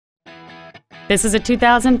This is a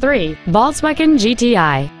 2003 Volkswagen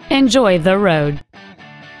GTI. Enjoy the road.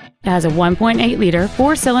 It has a 1.8-liter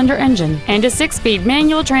four-cylinder engine and a 6-speed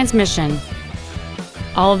manual transmission.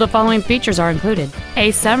 All of the following features are included: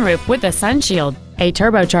 a sunroof with a sun shield, a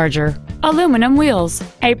turbocharger, aluminum wheels,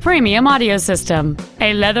 a premium audio system,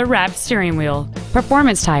 a leather-wrapped steering wheel,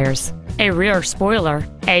 performance tires, a rear spoiler,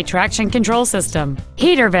 a traction control system,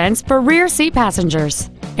 heater vents for rear seat passengers,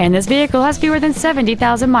 and this vehicle has fewer than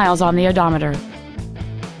 70,000 miles on the odometer.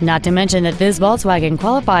 Not to mention that this Volkswagen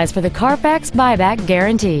qualifies for the Carfax buyback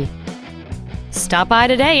guarantee. Stop by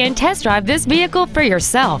today and test drive this vehicle for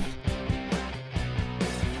yourself.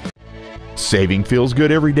 Saving feels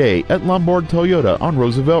good every day at Lombard Toyota on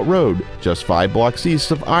Roosevelt Road, just 5 blocks east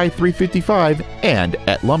of I-355, and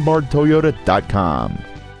at lombardtoyota.com.